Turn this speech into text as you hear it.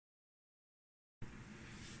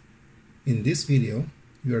In this video,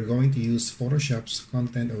 we are going to use Photoshop's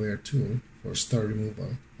Content Aware tool for star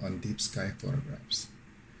removal on deep sky photographs.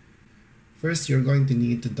 First, you're going to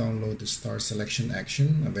need to download the star selection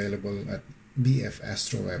action available at BF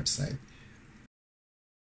Astro website.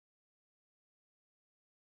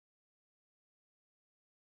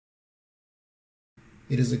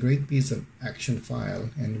 It is a great piece of action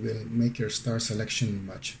file and will make your star selection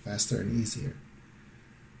much faster and easier.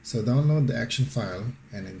 So download the action file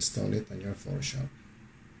and install it on your Photoshop.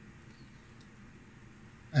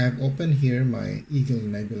 I have opened here my Eagle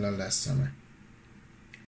Nebula last summer.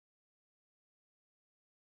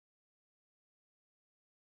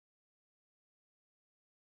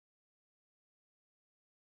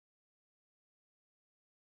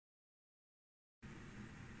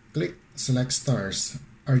 Click Select Stars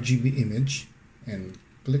RGB image and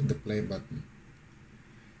click the play button.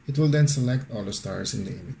 It will then select all the stars in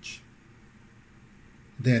the image.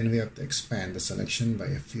 Then we have to expand the selection by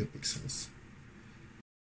a few pixels.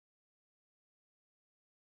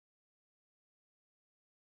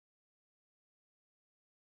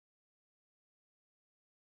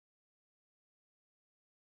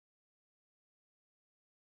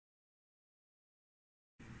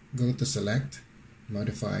 Go to Select,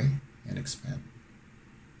 Modify, and Expand.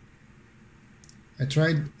 I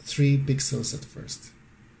tried 3 pixels at first.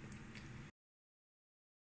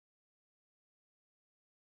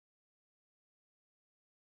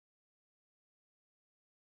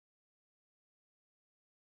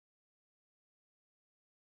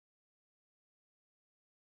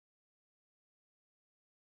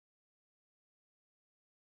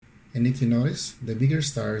 And if you notice, the bigger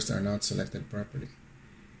stars are not selected properly.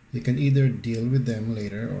 You can either deal with them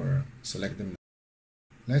later or select them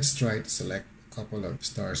now. Let's try to select a couple of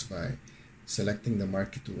stars by selecting the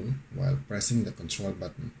marquee tool while pressing the control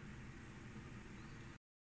button.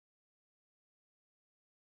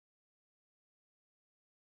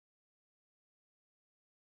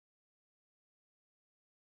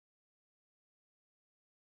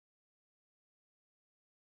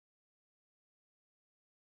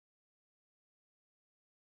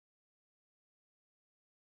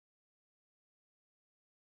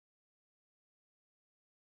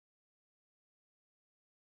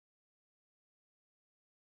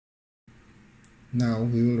 Now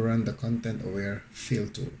we will run the Content Aware Fill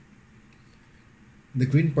tool. The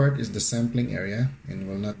green part is the sampling area and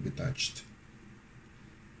will not be touched.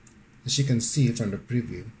 As you can see from the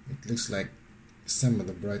preview, it looks like some of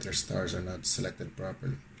the brighter stars are not selected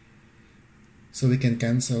properly. So we can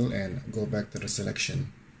cancel and go back to the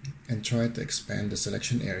selection and try to expand the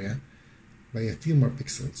selection area by a few more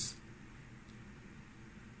pixels.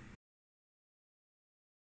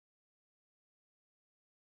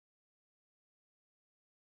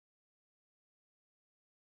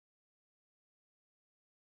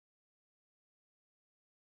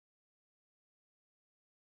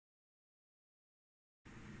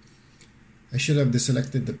 I should have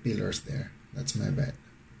deselected the pillars there. That's my bad.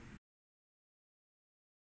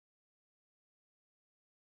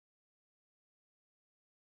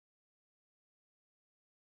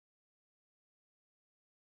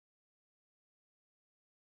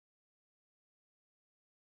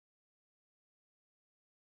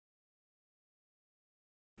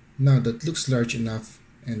 Now that looks large enough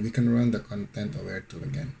and we can run the Content Aware tool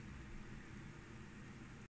again.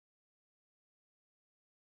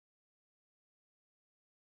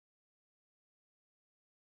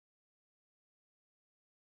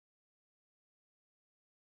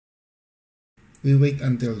 We wait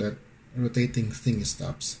until that rotating thing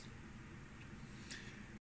stops.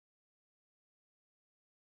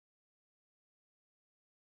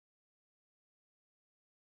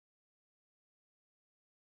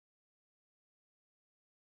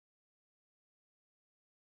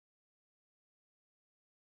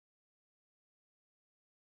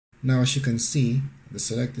 Now as you can see, the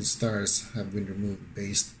selected stars have been removed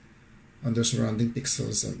based on the surrounding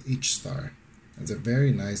pixels of each star. It's a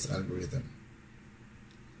very nice algorithm.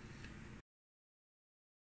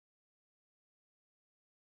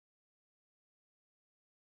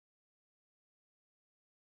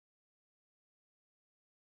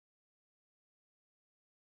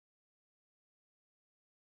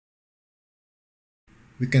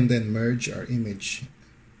 We can then merge our image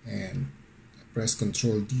and press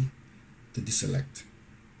Ctrl D to deselect.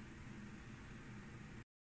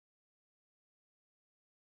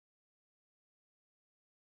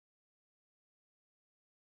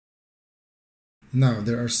 Now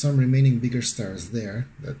there are some remaining bigger stars there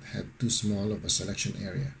that had too small of a selection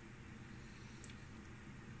area.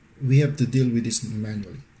 We have to deal with this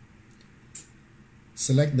manually.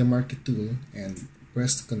 Select the Marquee tool and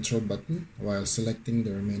press the Control button while selecting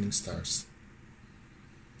the remaining stars.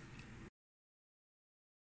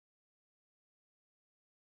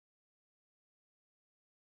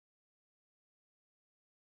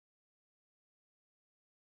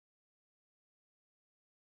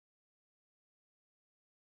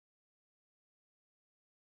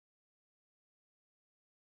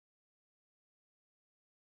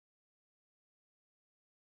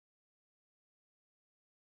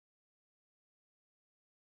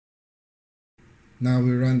 Now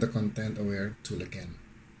we run the Content Aware tool again.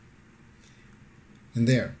 And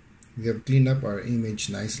there, we have cleaned up our image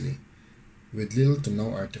nicely with little to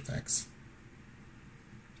no artifacts.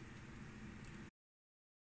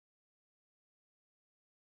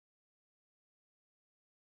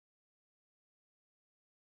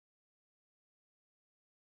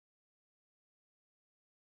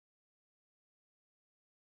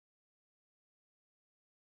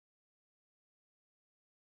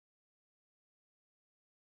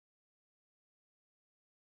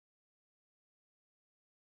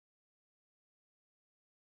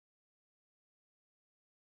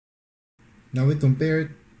 Now we compare it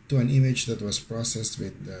to an image that was processed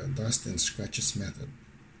with the dust and scratches method.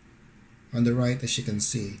 On the right, as you can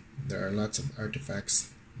see, there are lots of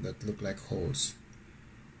artifacts that look like holes.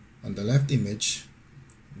 On the left image,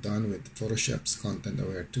 done with Photoshop's Content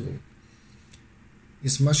Aware tool,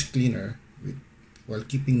 is much cleaner while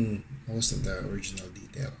keeping most of the original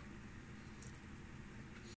detail.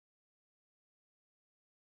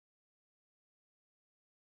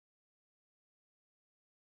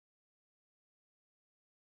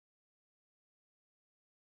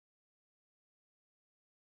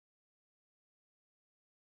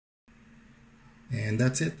 And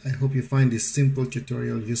that's it. I hope you find this simple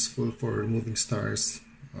tutorial useful for removing stars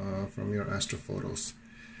from your astrophotos.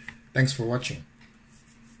 Thanks for watching.